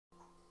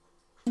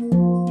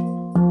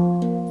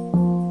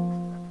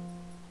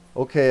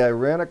Okay, I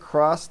ran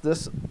across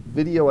this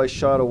video I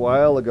shot a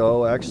while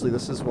ago. Actually,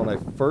 this is when I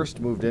first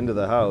moved into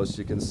the house.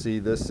 You can see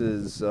this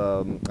is,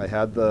 I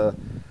had the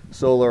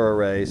solar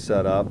array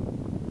set up,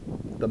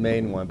 the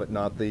main one, but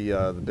not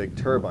the big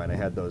turbine. I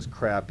had those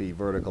crappy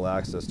vertical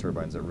access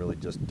turbines that really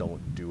just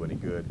don't do any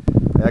good.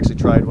 I actually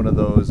tried one of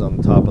those on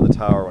the top of the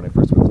tower when I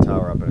first put the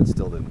tower up, and it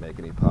still didn't make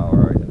any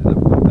power. I ended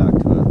up going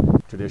back to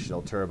a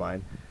traditional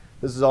turbine.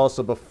 This is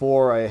also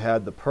before I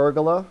had the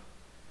pergola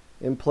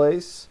in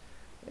place.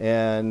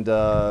 And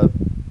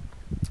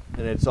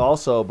it's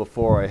also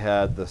before I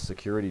had the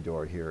security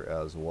door here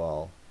as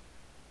well.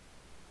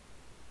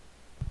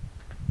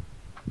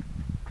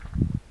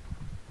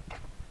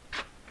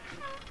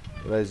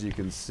 But as you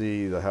can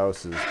see, the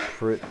house is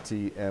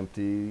pretty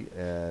empty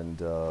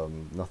and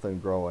nothing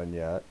growing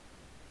yet.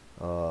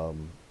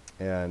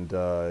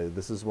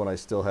 This is when I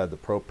still had the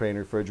propane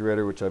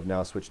refrigerator, which I've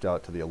now switched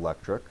out to the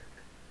electric,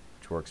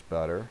 which works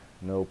better.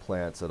 No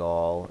plants at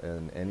all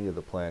in any of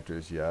the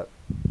planters yet.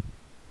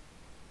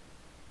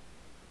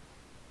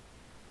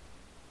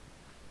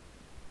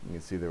 You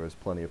can see there was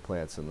plenty of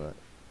plants in the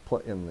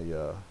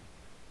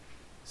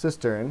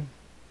cistern.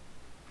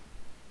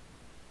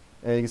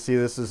 And you can see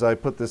this is, I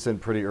put this in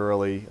pretty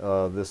early.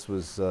 This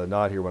was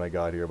not here when I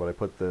got here, but I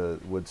put the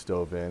wood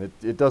stove in.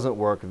 It doesn't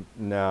work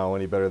now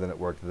any better than it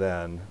worked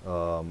then.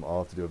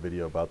 I'll have to do a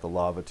video about the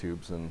lava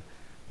tubes and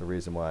the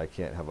reason why I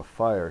can't have a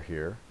fire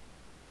here.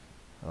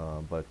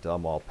 But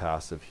I'm all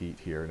passive heat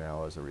here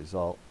now as a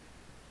result.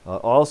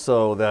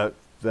 Also, that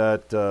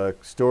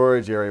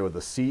storage area with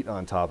the seat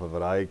on top of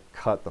it, I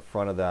cut the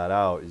front of that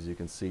out, as you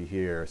can see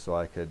here, so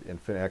I could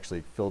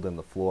actually filled in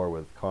the floor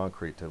with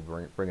concrete to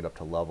bring it up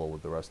to level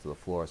with the rest of the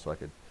floor, so I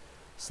could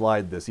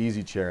slide this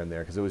easy chair in there,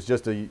 because it was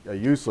just a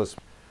useless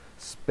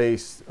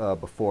space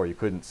before. You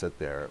couldn't sit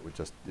there.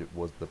 It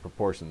was the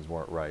proportions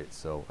weren't right,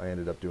 so I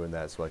ended up doing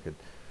that so I could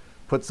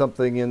put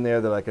something in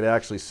there that I could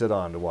actually sit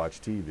on to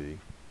watch TV.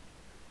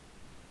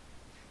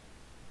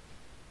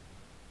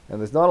 And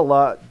there's not a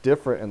lot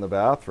different in the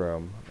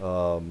bathroom.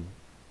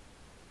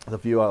 The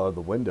view out of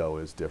the window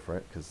is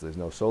different because there's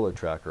no solar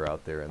tracker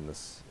out there in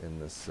this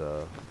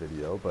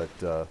video.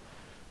 But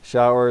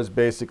shower is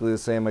basically the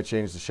same. I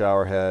changed the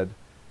shower head,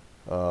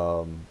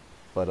 but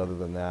other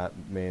than that,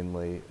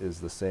 mainly is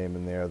the same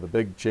in there. The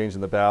big change in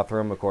the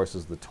bathroom, of course,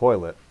 is the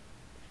toilet,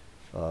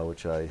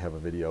 which I have a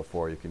video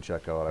for. You can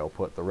check out. I'll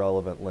put the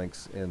relevant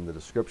links in the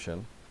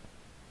description.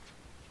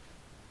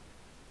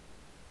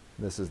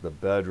 This is the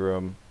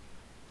bedroom.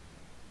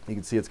 You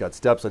can see it's got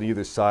steps on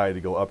either side to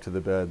go up to the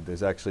bed.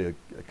 There's actually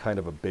a kind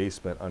of a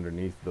basement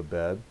underneath the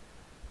bed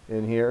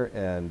in here,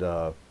 and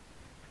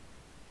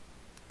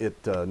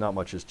not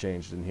much has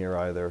changed in here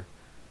either.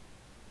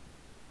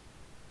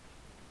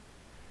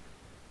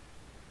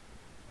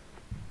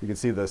 You can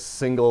see the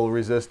single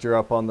resistor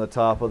up on the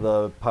top of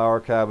the power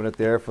cabinet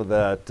there for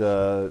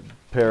that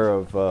pair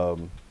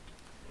of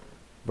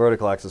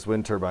vertical axis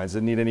wind turbines.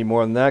 Didn't need any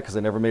more than that because I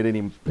never made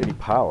any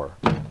power.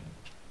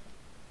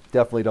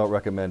 Definitely don't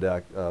recommend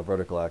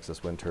vertical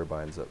axis wind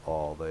turbines at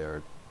all. They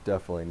are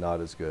definitely not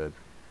as good.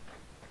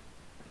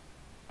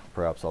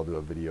 Perhaps I'll do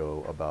a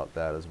video about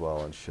that as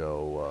well and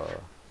show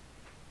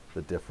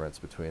the difference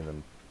between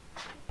them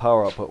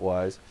power output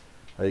wise.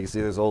 You can see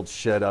there's an old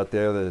shed out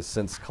there that has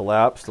since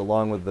collapsed,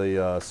 along with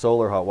the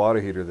solar hot water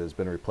heater that has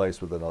been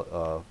replaced with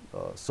a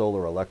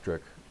solar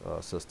electric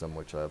system,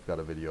 which I've got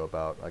a video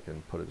about. I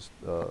can put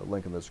a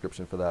link in the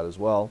description for that as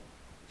well.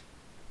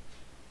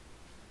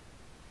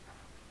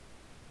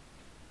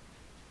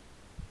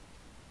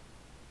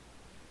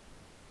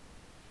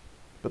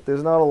 But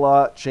there's not a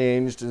lot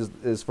changed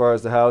as far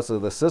as the house. So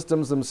the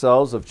systems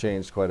themselves have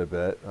changed quite a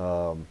bit.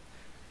 The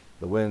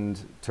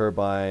wind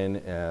turbine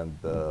and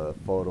the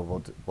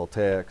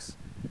photovoltaics.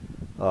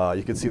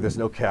 You can see there's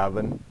no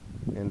cabin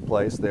in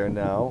place there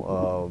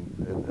now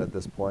at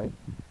this point.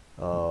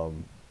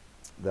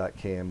 That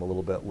came a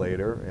little bit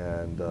later,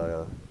 and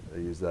I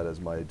use that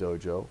as my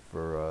dojo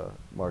for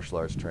martial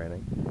arts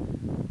training.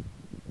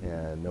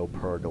 And no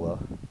pergola,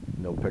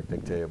 no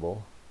picnic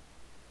table.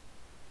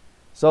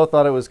 So I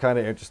thought it was kind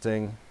of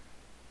interesting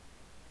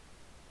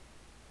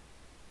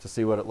to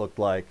see what it looked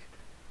like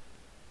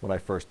when I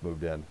first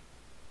moved in.